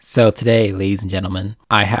So today, ladies and gentlemen,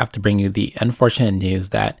 I have to bring you the unfortunate news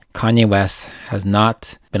that Kanye West has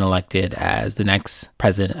not been elected as the next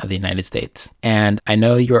president of the United States. And I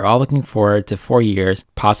know you are all looking forward to 4 years,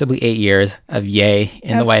 possibly 8 years of Ye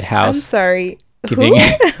in the White House. I'm sorry. Giving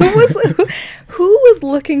Who was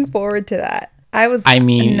looking forward to that?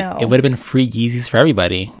 No. It would have been free Yeezys for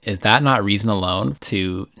everybody. Is that not reason alone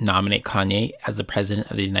to nominate Kanye as the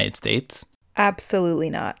president of the United States? Absolutely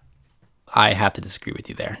not. I have to disagree with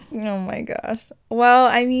you there. Oh my gosh. Well,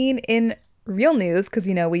 I mean, in real news, because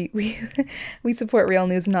we support real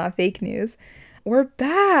news, not fake news. We're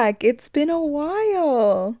back. It's been a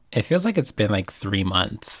while. It feels like it's been like 3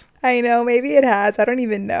 months. I know. Maybe it has. I don't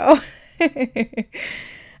even know.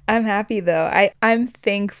 I'm happy though. I'm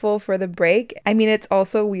thankful for the break. I mean, it's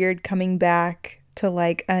also weird coming back to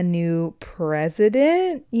like a new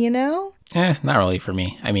president, you know? Not really for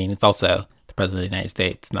me. I mean, it's also the president of the United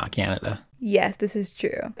States, not Canada. Yes, this is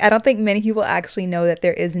true. I don't think many people actually know that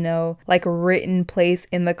there is no like written place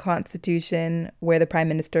in the Constitution where the prime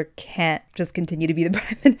minister can't just continue to be the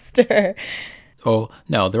prime minister. Oh,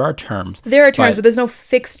 no, there are terms. There are terms, but there's no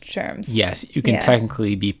fixed terms. Yes, you can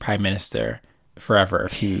technically be prime minister forever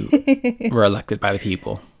if you were elected by the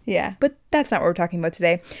people. Yeah, but that's not what we're talking about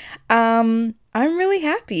today. I'm really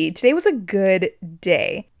happy. Today was a good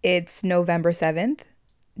day. It's November 7th.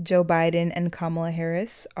 Joe Biden and Kamala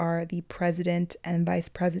Harris are the president and vice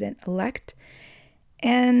president-elect.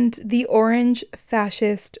 And the orange,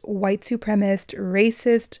 fascist, white supremacist,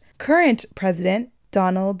 racist current president,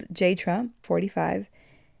 Donald J. Trump, 45,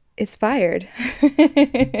 is fired.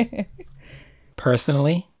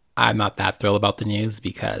 Personally, I'm not that thrilled about the news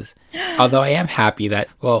because although I am happy that,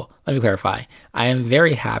 well, let me clarify. I am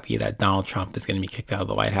very happy that Donald Trump is going to be kicked out of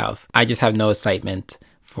the White House. I just have no excitement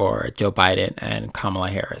for Joe Biden and Kamala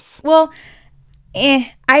Harris. Well,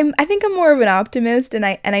 I think I'm more of an optimist, and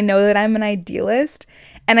I know that I'm an idealist,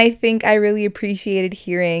 and I think I really appreciated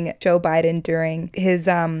hearing Joe Biden during his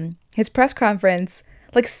press conference,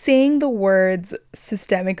 like saying the words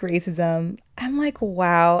systemic racism. I'm like,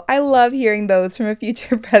 wow, I love hearing those from a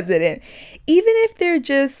future president, even if they're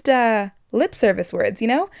just lip service words, you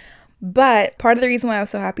know? But part of the reason why I was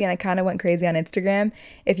so happy and I kind of went crazy on Instagram,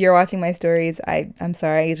 if you're watching my stories, I'm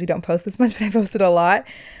sorry, I usually don't post this much, but I posted a lot.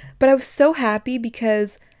 But I was so happy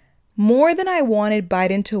because more than I wanted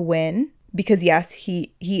Biden to win, because yes,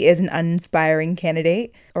 he is an uninspiring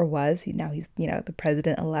candidate, or was, now he's, the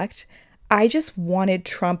president-elect. I just wanted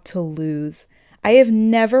Trump to lose. I have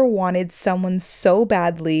never wanted someone so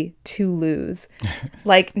badly to lose.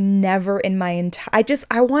 Like, never in my entire...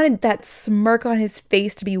 I wanted that smirk on his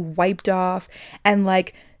face to be wiped off, and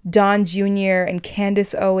like Don Jr. and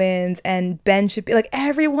Candace Owens and Ben Shapiro, like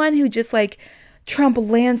everyone who just like Trump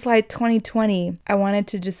landslide 2020. I wanted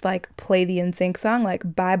to just like play the NSYNC song,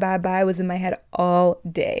 like Bye Bye Bye was in my head all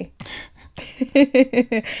day.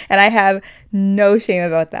 And I have no shame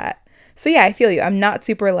about that. So yeah, I feel you. I'm not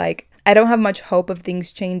super like... I don't have much hope of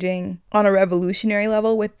things changing on a revolutionary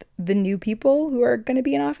level with the new people who are going to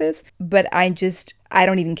be in office. But I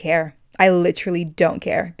don't even care. I literally don't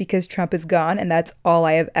care because Trump is gone and that's all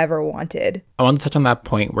I have ever wanted. I want to touch on that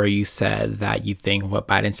point where you said that you think what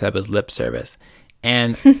Biden said was lip service.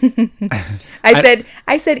 And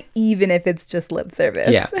I said even if it's just lip service.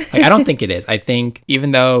 Yeah, I don't think it is. I think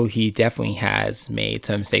even though he definitely has made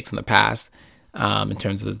some mistakes in the past, in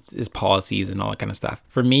terms of his policies and all that kind of stuff.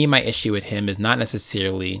 For me, my issue with him is not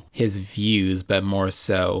necessarily his views, but more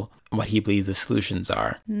so what he believes the solutions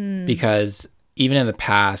are. Because even in the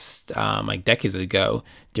past, like decades ago,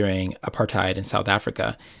 during apartheid in South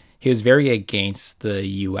Africa, he was very against the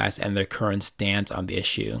U.S. and their current stance on the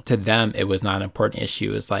issue. To them, it was not an important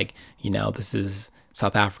issue. It's like, this is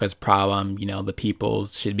South Africa's problem, the people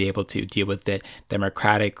should be able to deal with it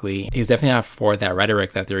democratically. He was definitely not for that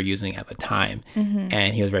rhetoric that they were using at the time.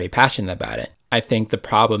 And he was very passionate about it. I think the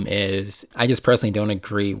problem is, I just personally don't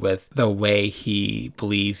agree with the way he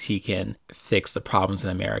believes he can fix the problems in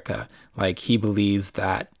America. Like he believes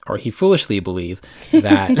that, or he foolishly believes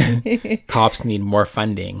that cops need more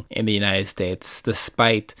funding in the United States,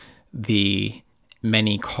 despite the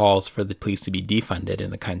many calls for the police to be defunded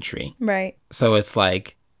in the country. Right. So it's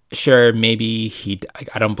like, sure, maybe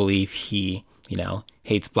I don't believe he,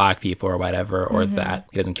 hates black people or whatever, or that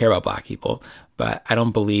he doesn't care about black people, but I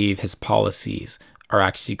don't believe his policies are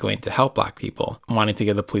actually going to help black people. Wanting to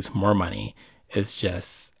give the police more money is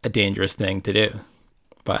just a dangerous thing to do.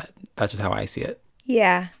 But that's just how I see it.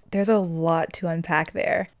 Yeah, there's a lot to unpack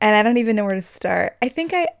there. And I don't even know where to start. I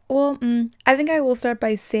think I will start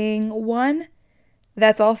by saying, one,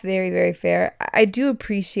 that's all very, very fair. I do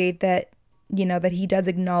appreciate that, that he does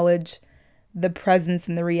acknowledge the presence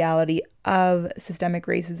and the reality of systemic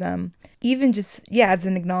racism. Even just, yeah, as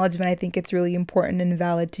an acknowledgement, I think it's really important and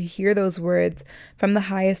valid to hear those words from the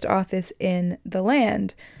highest office in the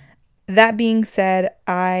land. That being said,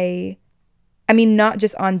 I mean, not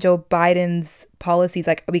just on Joe Biden's policies,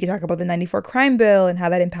 like we could talk about the 94 crime bill and how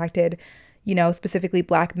that impacted, specifically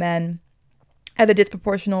Black men at a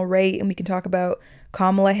disproportional rate. And we can talk about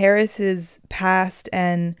Kamala Harris's past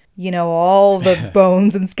and, all the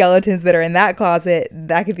bones and skeletons that are in that closet.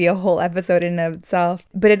 That could be a whole episode in and of itself.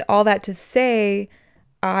 But in all that to say,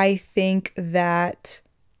 I think that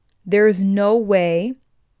there is no way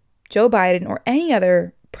Joe Biden or any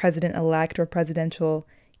other president-elect or presidential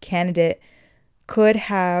candidate could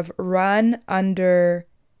have run under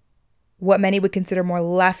what many would consider more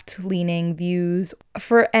left-leaning views.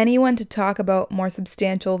 For anyone to talk about more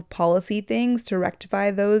substantial policy things to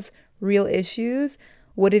rectify those real issues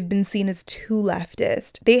would have been seen as too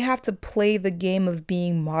leftist. They have to play the game of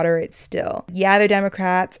being moderate still. Yeah, they're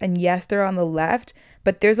Democrats, and yes, they're on the left,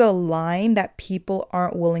 but there's a line that people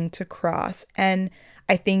aren't willing to cross. And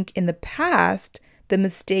I think in the past, the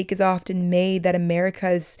mistake is often made that America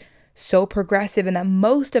is so progressive and that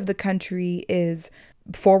most of the country is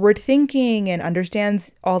forward thinking and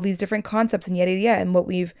understands all these different concepts and yada yada. And what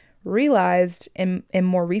we've realized in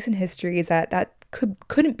more recent history is that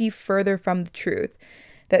couldn't be further from the truth.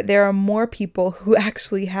 That there are more people who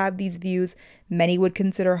actually have these views many would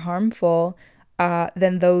consider harmful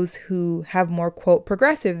than those who have more, quote,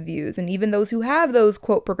 progressive views. And even those who have those,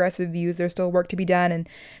 quote, progressive views, there's still work to be done, and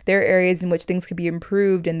there are areas in which things could be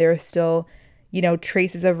improved, and there are still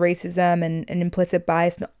traces of racism and implicit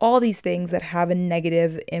bias and all these things that have a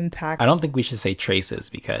negative impact. I don't think we should say traces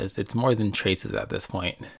because it's more than traces at this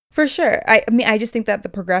point. For sure. I mean, I just think that the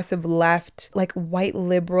progressive left, like white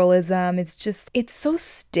liberalism, it's so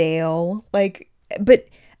stale. But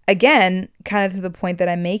again, kind of to the point that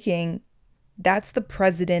I'm making, that's the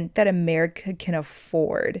president that America can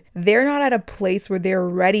afford. They're not at a place where they're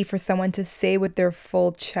ready for someone to say with their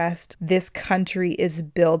full chest, this country is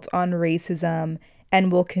built on racism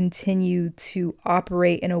and will continue to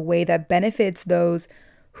operate in a way that benefits those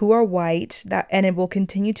who are white, and it will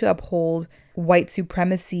continue to uphold white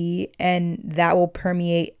supremacy, and that will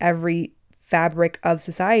permeate every fabric of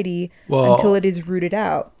society until it is rooted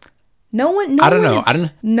out. No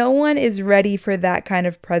one is ready for that kind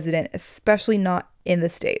of president, especially not in the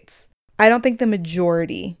States. I don't think the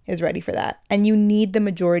majority is ready for that, and you need the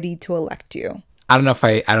majority to elect you. I don't know if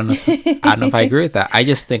I agree with that. I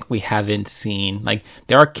just think we haven't seen,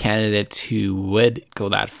 there are candidates who would go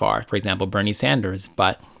that far. For example, Bernie Sanders,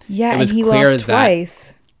 but yeah, it was and he clear lost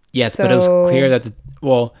twice. Yes, so... but it was clear that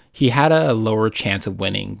he had a lower chance of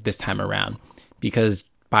winning this time around because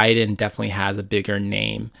Biden definitely has a bigger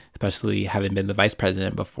name, especially having been the vice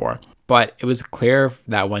president before. But it was clear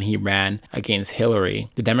that when he ran against Hillary,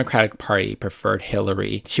 the Democratic Party preferred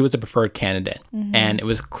Hillary. She was a preferred candidate. Mm-hmm. And it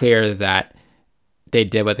was clear that they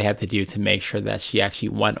did what they had to do to make sure that she actually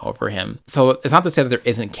won over him. So it's not to say that there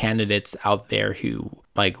isn't candidates out there who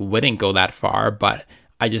wouldn't go that far, but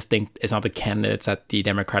I just think it's not the candidates that the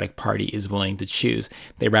Democratic Party is willing to choose.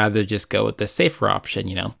 They rather just go with the safer option.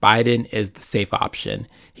 Biden is the safe option.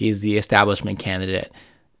 He's the establishment candidate.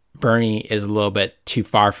 Bernie is a little bit too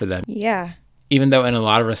far for them. Yeah. Even though in a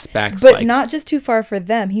lot of respects, but not just too far for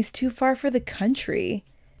them. He's too far for the country.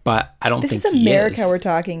 But I don't think he is. This is America we're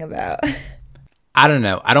talking about. I don't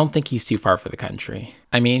know. I don't think he's too far for the country.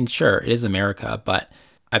 I mean, sure, it is America, but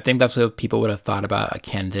I think that's what people would have thought about a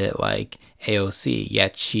candidate like AOC,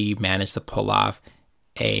 yet she managed to pull off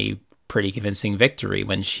a pretty convincing victory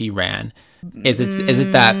when she ran. Is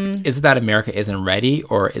it that America isn't ready,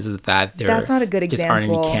 or is it that there that's not a good just aren't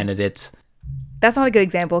any candidates? That's not a good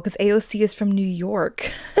example because AOC is from New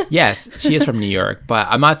York. Yes, she is from New York, but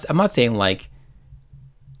I'm not saying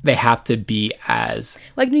they have to be as...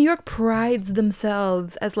 New York prides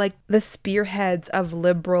themselves as, the spearheads of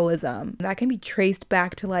liberalism. That can be traced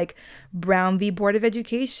back to, Brown v. Board of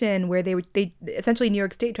Education, where they essentially New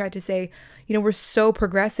York State tried to say, we're so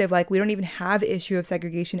progressive, we don't even have issue of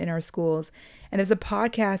segregation in our schools. And there's a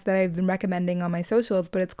podcast that I've been recommending on my socials,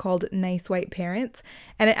 but it's called Nice White Parents.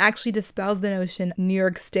 And it actually dispels the notion New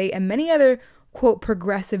York State and many other quote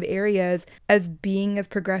progressive areas as being as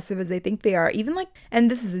progressive as they think they are. Even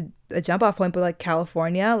and this is a jump off point, but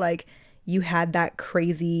California, you had that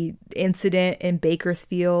crazy incident in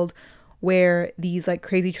Bakersfield where these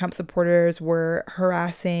crazy Trump supporters were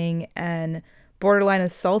harassing and borderline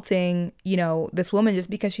assaulting, this woman just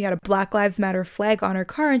because she had a Black Lives Matter flag on her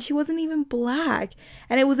car and she wasn't even black.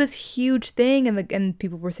 And it was this huge thing, and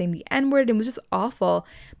people were saying the N-word, and it was just awful.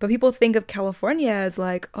 But people think of California as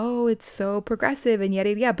like, oh, it's so progressive and yada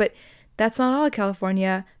yada yada. But that's not all of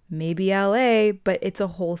California. Maybe LA, but it's a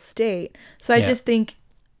whole state. So I just think,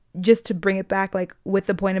 just to bring it back, like with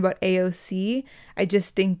the point about AOC, I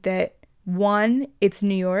just think that, one, it's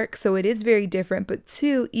New York, so it is very different. But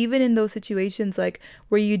two, even in those situations like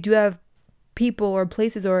where you do have people or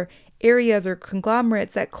places or areas or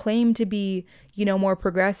conglomerates that claim to be, more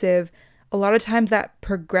progressive, a lot of times that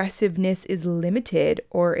progressiveness is limited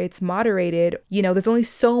or it's moderated. There's only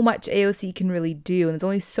so much AOC can really do, and there's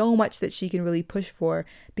only so much that she can really push for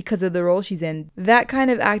because of the role she's in. That kind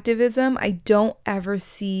of activism, I don't ever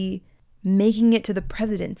see making it to the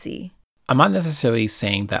presidency. I'm not necessarily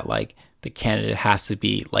saying that like the candidate has to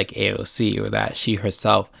be like AOC or that she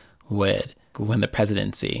herself would win the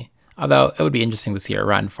presidency. Although it would be interesting to see her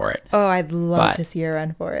run for it. Oh, I'd love to see her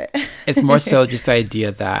run for it. It's more so just the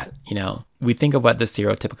idea that, we think of what the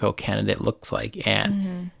stereotypical candidate looks like.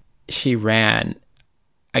 And she ran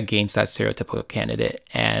against that stereotypical candidate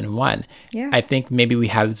and won. Yeah. I think maybe we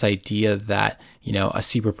have this idea that, a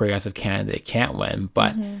super progressive candidate can't win.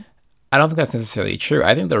 But I don't think that's necessarily true.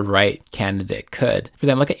 I think the right candidate could. For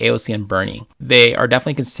example, look at AOC and Bernie. They are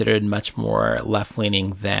definitely considered much more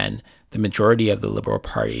left-leaning than the majority of the Liberal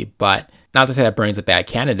Party. But not to say that Bernie's a bad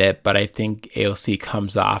candidate, but I think AOC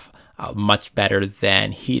comes off much better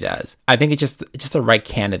than he does. I think it's just the right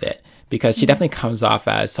candidate because she definitely comes off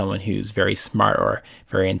as someone who's very smart or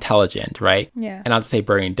very intelligent, right? Yeah. And not to say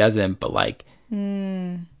Bernie doesn't, but like,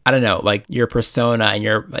 I don't know, like your persona and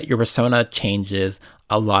your persona changes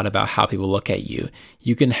a lot about how people look at you.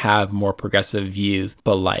 You can have more progressive views,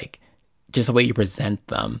 but like just the way you present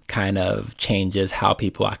them kind of changes how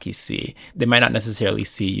people actually see. They might not necessarily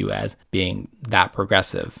see you as being that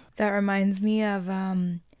progressive. That reminds me of,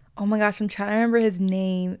 oh my gosh, I'm trying to remember his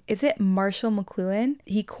name. Is it Marshall McLuhan?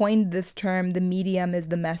 He coined this term, the medium is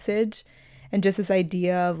the message. And just this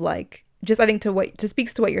idea of like, just I think to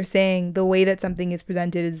speaks to what you're saying, the way that something is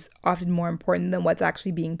presented is often more important than what's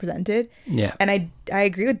actually being presented. Yeah. And I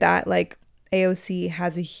agree with that. Like AOC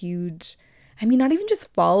has a huge, not even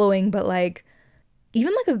just following, but like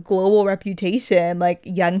even like a global reputation. Like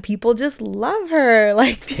young people just love her.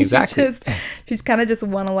 Like exactly. She's kind of just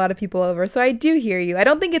won a lot of people over. So I do hear you. I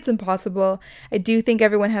don't think it's impossible. I do think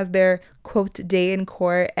everyone has their quote day in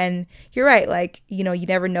court. And you're right. Like, you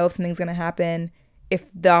never know if something's going to happen if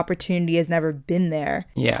the opportunity has never been there.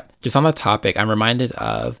 Yeah. Just on the topic, I'm reminded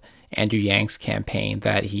of Andrew Yang's campaign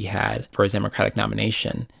that he had for his Democratic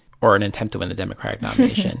nomination, or an attempt to win the Democratic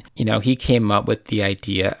nomination. He came up with the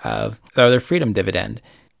idea of the freedom dividend.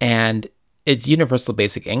 And it's universal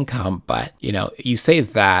basic income, but, you say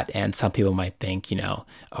that and some people might think,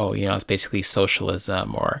 it's basically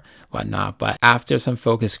socialism or whatnot. But after some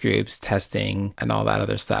focus groups, testing, and all that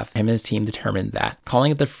other stuff, him and his team determined that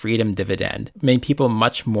calling it the freedom dividend made people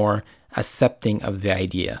much more accepting of the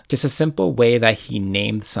idea. Just a simple way that he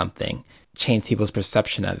named something changed people's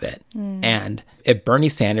perception of it. And if Bernie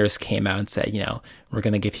Sanders came out and said, we're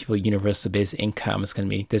going to give people universal basic income, it's going to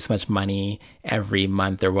be this much money every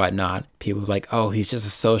month or whatnot, people would be like, oh, he's just a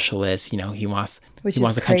socialist, he wants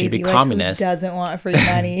the country to be communist. Who doesn't want free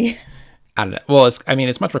money? I don't know. Well,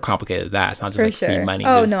 it's much more complicated than that. It's not just free money.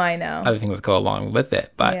 Oh, no, I know. Other things that go along with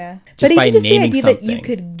it. But just by naming the idea something, that you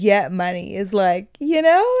could get money is like,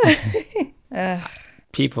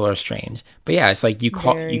 people are strange. But yeah, it's like you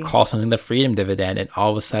call something the freedom dividend, and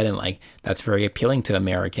all of a sudden, like, that's very appealing to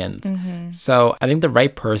Americans. So I think the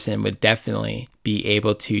right person would definitely be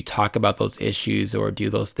able to talk about those issues or do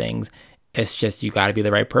those things. It's just you got to be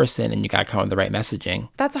the right person and you got to come up with the right messaging.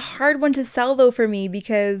 That's a hard one to sell, though, for me,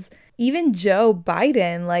 because even Joe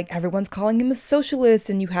Biden, like, everyone's calling him a socialist,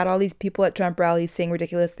 and you had all these people at Trump rallies saying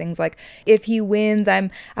ridiculous things like, if he wins, I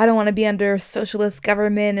don't want to be under a socialist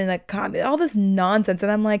government and all this nonsense.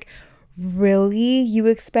 And I'm like, really? You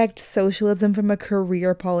expect socialism from a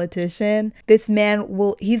career politician? This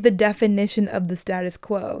man he's the definition of the status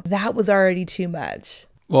quo. That was already too much.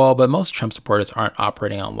 Well, but most Trump supporters aren't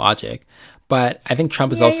operating on logic. But I think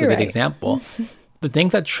Trump is also a good example. The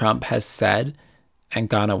things that Trump has said and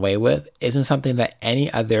gone away with isn't something that any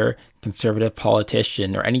other conservative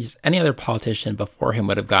politician or any other politician before him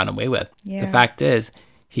would have gone away with. Yeah. The fact is,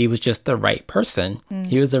 he was just the right person.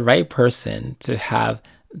 He was the right person to have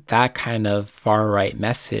that kind of far-right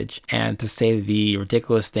message and to say the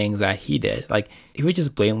ridiculous things that he did. Like, he would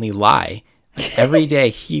just blatantly lie. Every day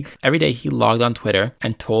he logged on Twitter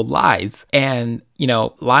and told lies. And,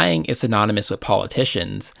 lying is synonymous with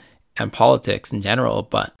politicians. and politics in general.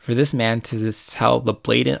 But for this man to just tell the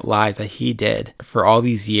blatant lies that he did for all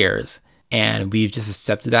these years, and we've just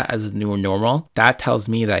accepted that as a new normal, that tells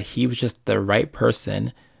me that he was just the right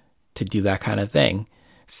person to do that kind of thing.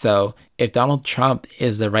 So if Donald Trump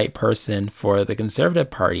is the right person for the Conservative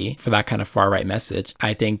Party for that kind of far right message,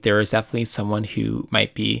 I think there is definitely someone who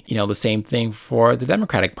might be, the same thing for the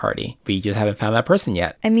Democratic Party. We just haven't found that person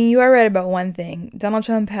yet. I mean, you are right about one thing. Donald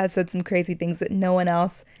Trump has said some crazy things that no one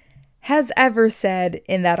else has ever said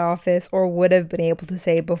in that office or would have been able to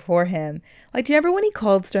say before him. Like, do you remember when he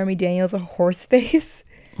called Stormy Daniels a horse face?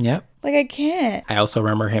 Yep. Like, I can't. I also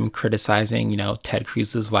remember him criticizing, Ted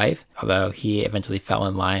Cruz's wife, although he eventually fell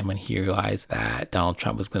in line when he realized that Donald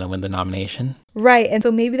Trump was going to win the nomination. Right. And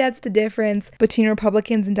so maybe that's the difference between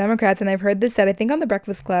Republicans and Democrats. And I've heard this said, I think on The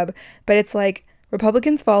Breakfast Club, but it's like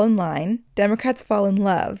Republicans fall in line, Democrats fall in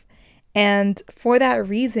love. And for that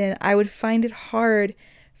reason, I would find it hard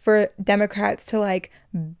for Democrats to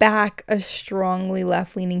back a strongly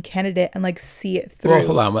left-leaning candidate and see it through. Well,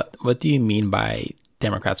 hold on. What do you mean by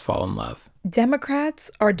Democrats fall in love? Democrats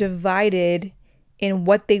are divided in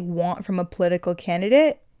what they want from a political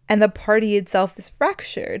candidate, and the party itself is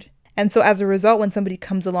fractured. And so as a result, when somebody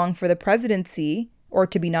comes along for the presidency or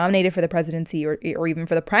to be nominated for the presidency or even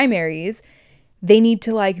for the primaries, they need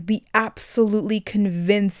to be absolutely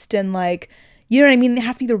convinced and you know what I mean? It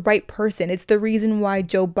has to be the right person. It's the reason why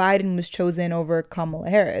Joe Biden was chosen over Kamala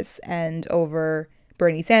Harris and over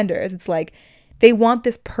Bernie Sanders. It's they want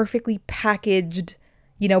this perfectly packaged,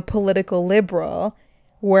 political liberal,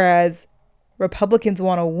 whereas Republicans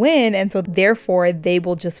want to win, and so therefore they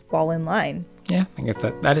will just fall in line. Yeah, I guess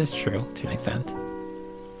that is true to an extent.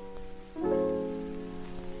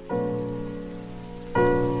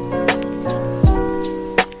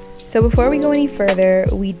 So before we go any further,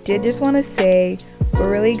 we did just want to say we're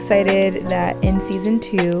really excited that in season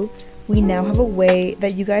 2, we now have a way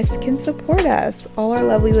that you guys can support us, all our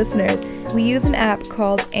lovely listeners. We use an app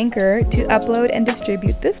called Anchor to upload and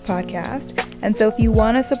distribute this podcast. And so if you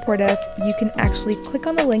want to support us, you can actually click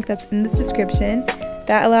on the link that's in this description.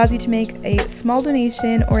 That allows you to make a small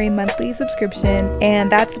donation or a monthly subscription,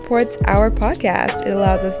 and that supports our podcast. It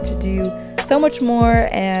allows us to do so much more,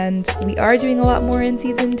 and we are doing a lot more in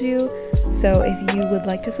season 2. So if you would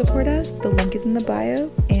like to support us, the link is in the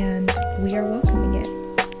bio, and we are welcoming it.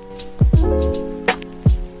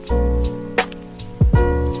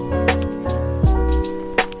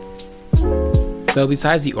 So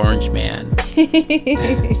besides the orange man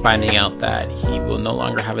finding out that he will no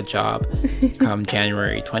longer have a job come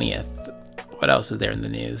January 20th, what else is there in the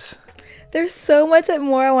news? There's so much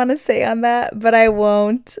more I want to say on that, but I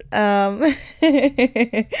won't.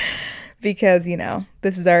 Because,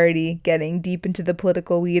 this is already getting deep into the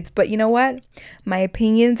political weeds. But you know what? My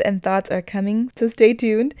opinions and thoughts are coming, so stay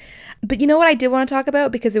tuned. But you know what I did want to talk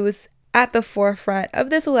about, because it was at the forefront of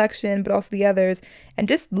this election, but also the others, and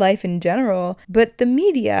just life in general. But the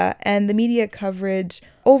media and the media coverage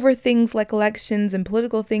over things like elections and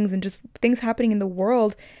political things and just things happening in the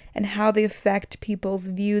world and how they affect people's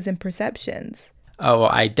views and perceptions. Oh, well,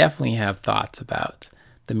 I definitely have thoughts about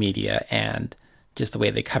the media and just the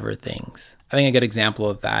way they cover things. I think a good example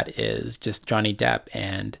of that is just Johnny Depp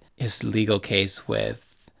and his legal case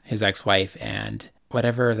with his ex-wife and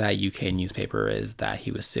whatever that UK newspaper is that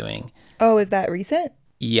he was suing. Oh, is that recent?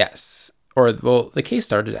 Yes. Or, well, the case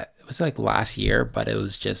started, it was last year, but it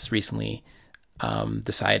was just recently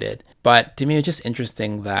decided. But to me, it was just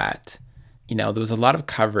interesting that, there was a lot of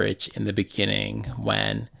coverage in the beginning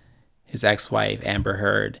when his ex-wife, Amber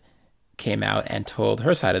Heard, came out and told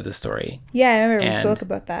her side of the story. Yeah, I remember we spoke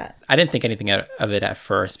about that. I didn't think anything of it at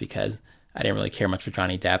first because I didn't really care much for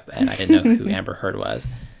Johnny Depp and I didn't know who Amber Heard was.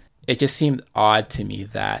 It just seemed odd to me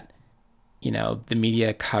that, the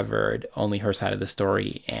media covered only her side of the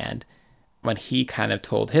story. And when he kind of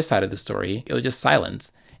told his side of the story, it was just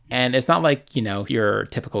silence. And it's not like, your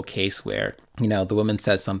typical case where, the woman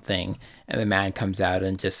says something and the man comes out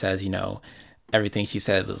and just says, everything she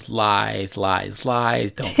said was lies, lies,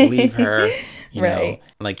 lies. Don't believe her, right.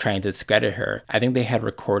 Trying to discredit her. I think they had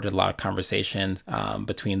recorded a lot of conversations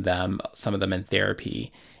between them, some of them in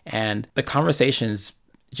therapy. And the conversations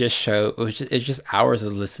just show, it's just hours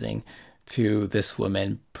of listening to this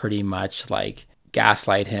woman pretty much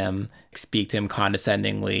gaslight him, speak to him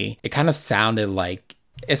condescendingly. It kind of sounded like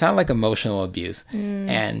emotional abuse.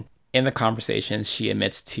 And in the conversations, she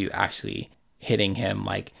admits to actually hitting him,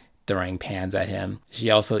 throwing pans at him. She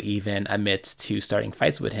also even admits to starting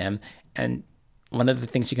fights with him. And one of the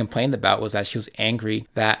things she complained about was that she was angry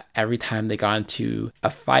that every time they got into a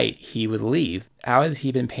fight, he would leave. How has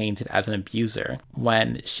he been painted as an abuser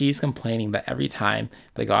when she's complaining that every time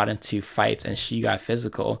they got into fights and she got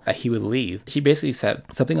physical, that he would leave? She basically said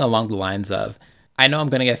something along the lines of, I know I'm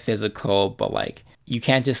going to get physical, but like, you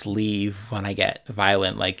can't just leave when I get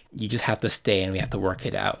violent. Like, you just have to stay and we have to work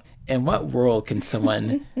it out. In what world can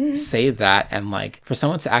someone say that, and like for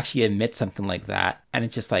someone to actually admit something like that, and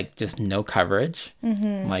it's just like just no coverage?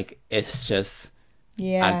 Like, it's just,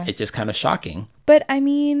 it's just kind of shocking. But I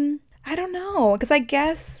mean, I don't know, because I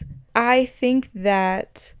guess I think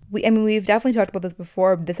that we've definitely talked about this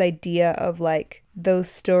before, this idea of like those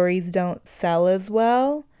stories don't sell as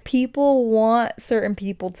well. People want certain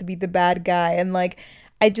people to be the bad guy, and like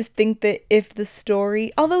I just think that if the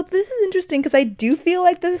story, although this is interesting because I do feel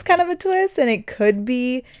like this is kind of a twist and it could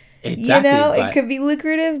be, it could be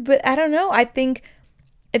lucrative, but I don't know. I think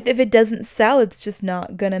if it doesn't sell, it's just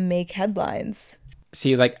not going to make headlines.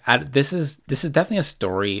 See, like, this is definitely a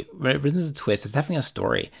story. When it is a twist, it's definitely a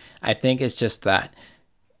story. I think it's just that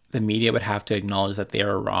the media would have to acknowledge that they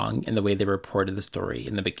are wrong in the way they reported the story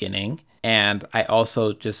in the beginning. And I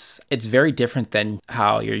also it's very different than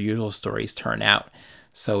how your usual stories turn out.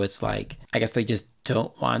 So it's like, I guess they just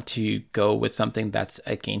don't want to go with something that's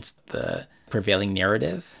against the prevailing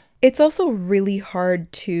narrative. It's also really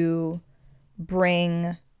hard to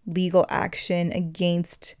bring legal action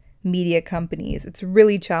against media companies. It's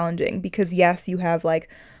really challenging because yes, you have like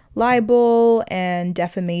libel and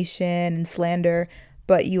defamation and slander,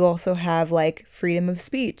 but you also have like freedom of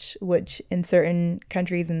speech, which in certain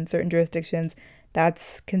countries and certain jurisdictions,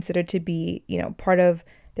 that's considered to be, part of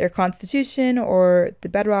their constitution or the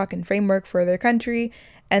bedrock and framework for their country.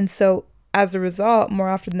 And so as a result, more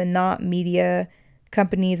often than not, media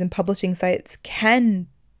companies and publishing sites can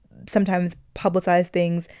sometimes publicize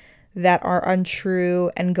things that are untrue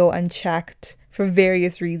and go unchecked for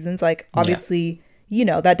various reasons. Like obviously,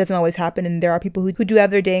 that doesn't always happen. And there are people who do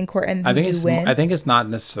have their day in court and who do win. I think it's not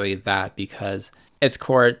necessarily that, because it's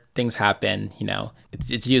court, things happen,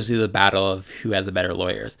 it's usually the battle of who has the better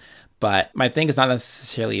lawyers. But my thing is not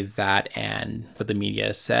necessarily that and what the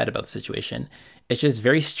media said about the situation. It's just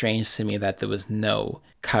very strange to me that there was no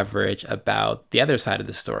coverage about the other side of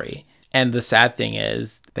the story. And the sad thing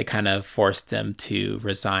is they kind of forced him to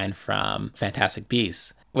resign from Fantastic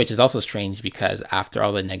Beasts, which is also strange because after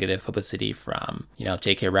all the negative publicity from,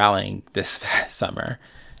 J.K. Rowling this summer,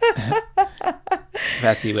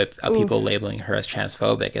 especially with people labeling her as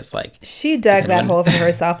transphobic, it's like she dug that hole for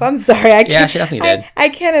herself. I'm sorry, I can't. Yeah, she definitely did. I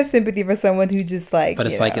can't have sympathy for someone who just like. But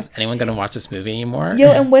it's like, is anyone gonna watch this movie anymore?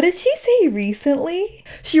 Yo, and what did she say recently?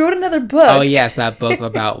 She wrote another book. Oh yes, that book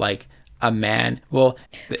about like a man. Well,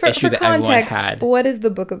 the issue that context, everyone had. What is the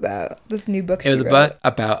book about? This new book. It was a book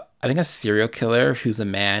about, I think, a serial killer who's a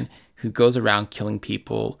man who goes around killing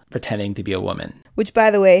people pretending to be a woman. Which, by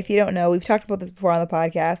the way, if you don't know, we've talked about this before on the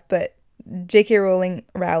podcast, but J.K. Rowling,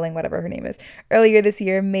 whatever her name is, earlier this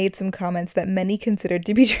year made some comments that many considered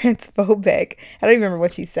to be transphobic. I don't even remember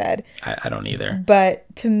what she said. I don't either.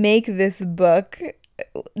 But to make this book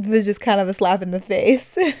was just kind of a slap in the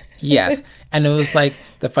face. Yes. And it was like,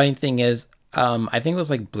 the funny thing is, I think it was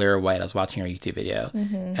like Blair White. I was watching her YouTube video,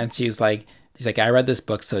 and she's like, I read this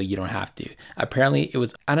book so you don't have to. Apparently it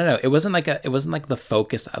was, I don't know, it wasn't like the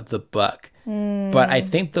focus of the book. But I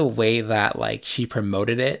think the way that like she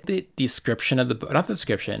promoted it, the description of the book, not the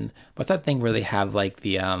description, what's that thing where they have like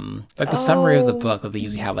the summary of the book that they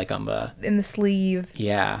usually have like on in the sleeve.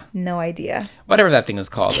 Yeah. No idea. Whatever that thing is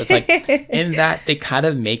called. It's like in that they kind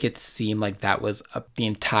of make it seem like that was the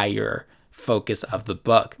entire focus of the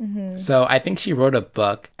book. So I think she wrote a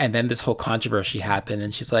book and then this whole controversy happened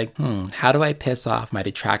and she's like, how do I piss off my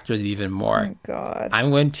detractors even more? Oh my God. I'm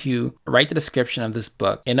going to write the description of this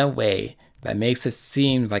book in a way that makes it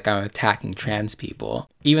seem like I'm attacking trans people,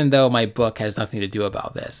 even though my book has nothing to do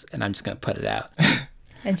about this, and I'm just going to put it out.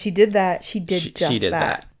 And she did that. She did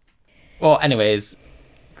that. Well, anyways,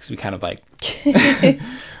 because we kind of like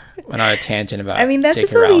went on a tangent about that's J.K.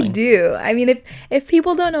 just what Rowling. we do. If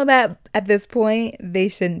people don't know that at this point, they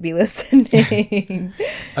shouldn't be listening.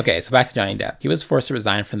 Okay, so back to Johnny Depp. He was forced to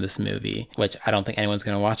resign from this movie, which I don't think anyone's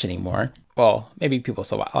going to watch anymore. Well, maybe a lot of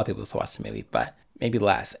people still watch the movie, but maybe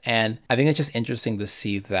less. And I think it's just interesting to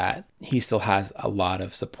see that he still has a lot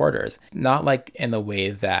of supporters. Not like in the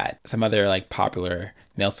way that some other like popular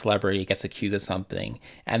male celebrity gets accused of something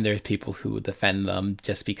and there's people who defend them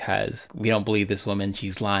just because we don't believe this woman,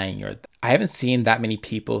 she's lying. Or I haven't seen that many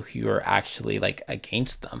people who are actually like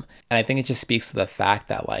against them. And I think it just speaks to the fact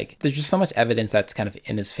that like there's just so much evidence that's kind of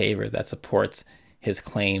in his favor that supports his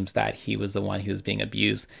claims that he was the one who was being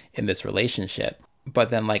abused in this relationship.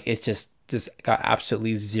 But then like it just got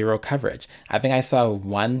absolutely zero coverage. I think I saw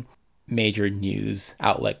one major news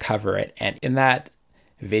outlet cover it, and in that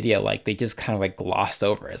video, like they just kind of like glossed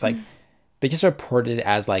over it. It's like they just reported it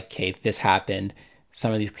as like, okay, this happened,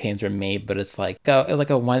 some of these claims were made, but it's like it was like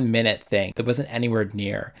a 1 minute thing. It wasn't anywhere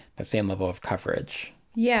near the same level of coverage.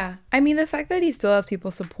 Yeah. I mean, the fact that he still has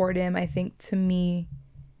people support him, I think to me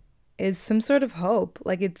is some sort of hope.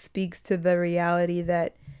 Like it speaks to the reality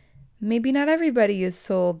that maybe not everybody is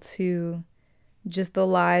sold to just the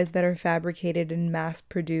lies that are fabricated and mass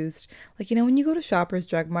produced. Like, you know, when you go to Shoppers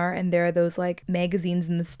Drug Mart and there are those like magazines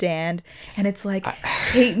in the stand and it's like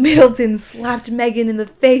Kate Middleton slapped Meghan in the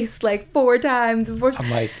face like 4 times before. I'm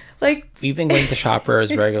like we've been going to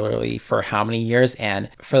Shoppers regularly for how many years, and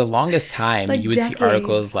for the longest time like you would decades. See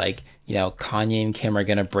articles like, you know, Kanye and Kim are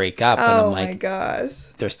gonna break up, and I'm like, oh my gosh,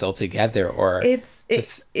 they're still together. Or it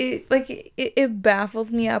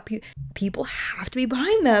baffles me how people have to be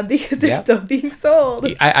buying them because they're still being sold.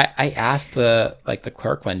 I asked the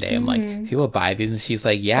clerk one day, I'm like, people buy these, and she's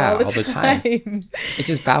like, yeah, all the time. It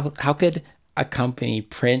just baffles. How could a company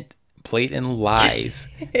print blatant lies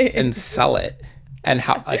and sell it? And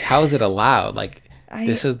how is it allowed? Like,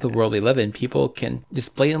 this is the world we live in. People can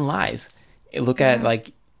just blatant lies. Look at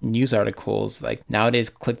like news articles. Like nowadays,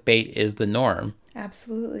 clickbait is the norm.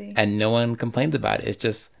 Absolutely. And no one complains about it. It's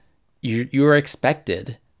just you are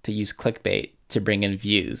expected to use clickbait to bring in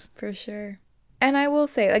views. For sure. And I will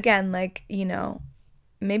say again, like, you know,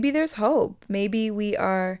 maybe there's hope. Maybe we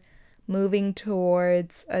are moving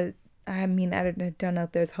towards I don't know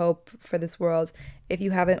if there's hope for this world. If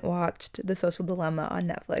you haven't watched The Social Dilemma on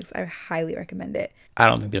Netflix, I highly recommend it. I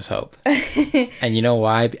don't think there's hope. And you know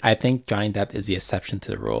why? I think Johnny Depp is the exception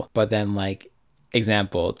to the rule. But then, like,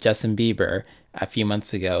 example, Justin Bieber, a few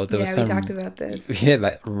months ago, there was some... we talked about this.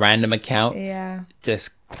 That random account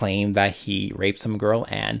just claimed that he raped some girl,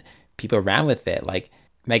 and people ran with it. Like,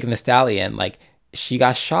 Megan Thee Stallion, like, she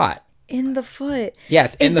got shot. In the foot.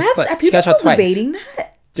 Yes, in the foot. Are people still debating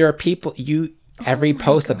that? There are people, every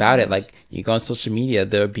post about it, like you go on social media,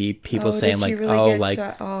 there would be people saying like,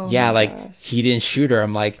 he didn't shoot her.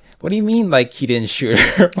 I'm like, what do you mean like he didn't shoot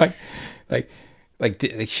her? like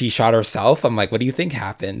she shot herself? I'm like, what do you think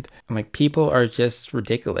happened? I'm like, people are just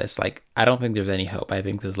ridiculous. Like, I don't think there's any hope. I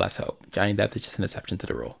think there's less hope. Johnny Depp is just an exception to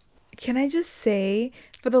the rule. Can I just say,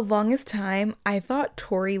 for the longest time, I thought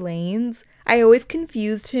Tory Lanez, I always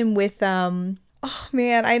confused him with, oh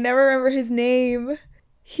man, I never remember his name.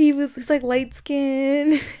 He's like light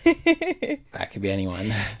skin. That could be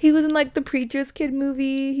anyone. He was in like the Preacher's Kid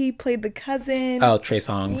movie. He played the cousin. Oh, Trey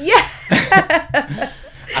Songz. Yeah.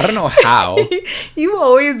 I don't know how. You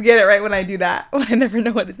always get it right when I do that. When I never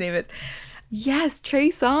know what his name is. Yes, Trey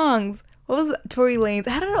Songz. What was it? Tory Lanez?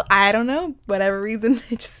 I don't know. Whatever reason.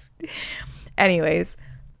 Anyways,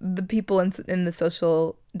 the people in the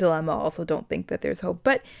Social Dilemma also don't think that there's hope.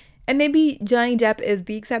 And maybe Johnny Depp is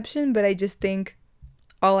the exception, but I just think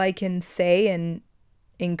all I can say and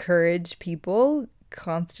encourage people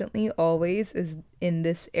constantly, always, is in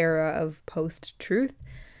this era of post-truth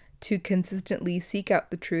to consistently seek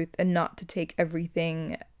out the truth and not to take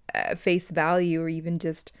everything at face value or even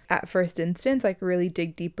just at first instance, like really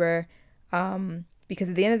dig deeper. Because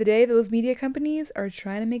at the end of the day, those media companies are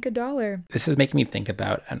trying to make $1. This is making me think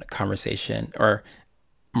about a conversation, or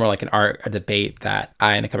more like a debate that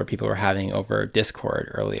I and a couple of people were having over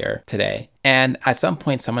Discord earlier today. And at some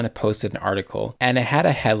point, someone had posted an article, and it had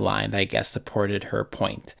a headline that I guess supported her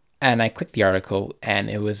point. And I clicked the article, and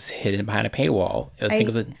it was hidden behind a paywall. I think it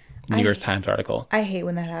was a New York Times article. I hate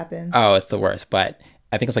when that happens. Oh, it's the worst. But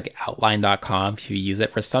I think it's like outline.com. If you use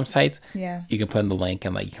it for some sites, you can put in the link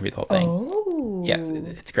and like you can read the whole thing. Oh. Yes,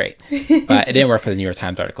 it's great. But it didn't work for the New York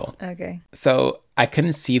Times article. Okay. So I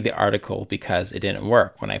couldn't see the article because it didn't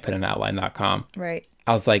work when I put in outline.com. Right.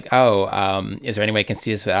 I was like, is there any way I can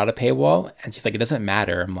see this without a paywall? And she's like, it doesn't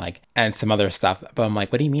matter. I'm like, and some other stuff. But I'm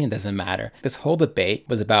like, what do you mean it doesn't matter? This whole debate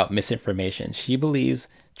was about misinformation. She believes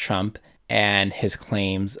Trump and his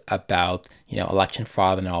claims about, election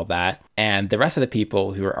fraud and all that. And the rest of the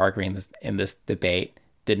people who were arguing in this debate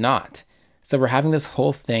did not. So we're having this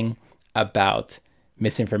whole thing about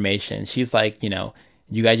misinformation. She's like,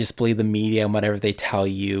 you guys just believe the media and whatever they tell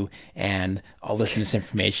you and all this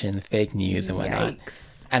misinformation, fake news and whatnot.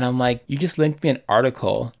 Yikes. And I'm like, you just linked me an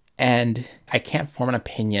article and I can't form an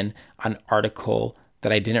opinion on an article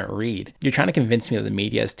that I didn't read. You're trying to convince me that the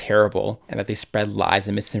media is terrible and that they spread lies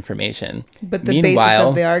and misinformation. But the basis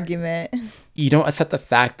of the argument. You don't accept the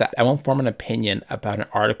fact that I won't form an opinion about an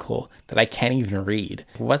article that I can't even read.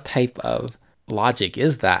 What type of logic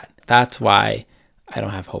is that? That's why I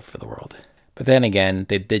don't have hope for the world. But then again,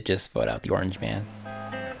 they did just vote out the Orange Man.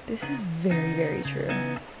 This is very, very true.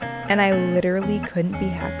 And I literally couldn't be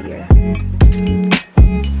happier.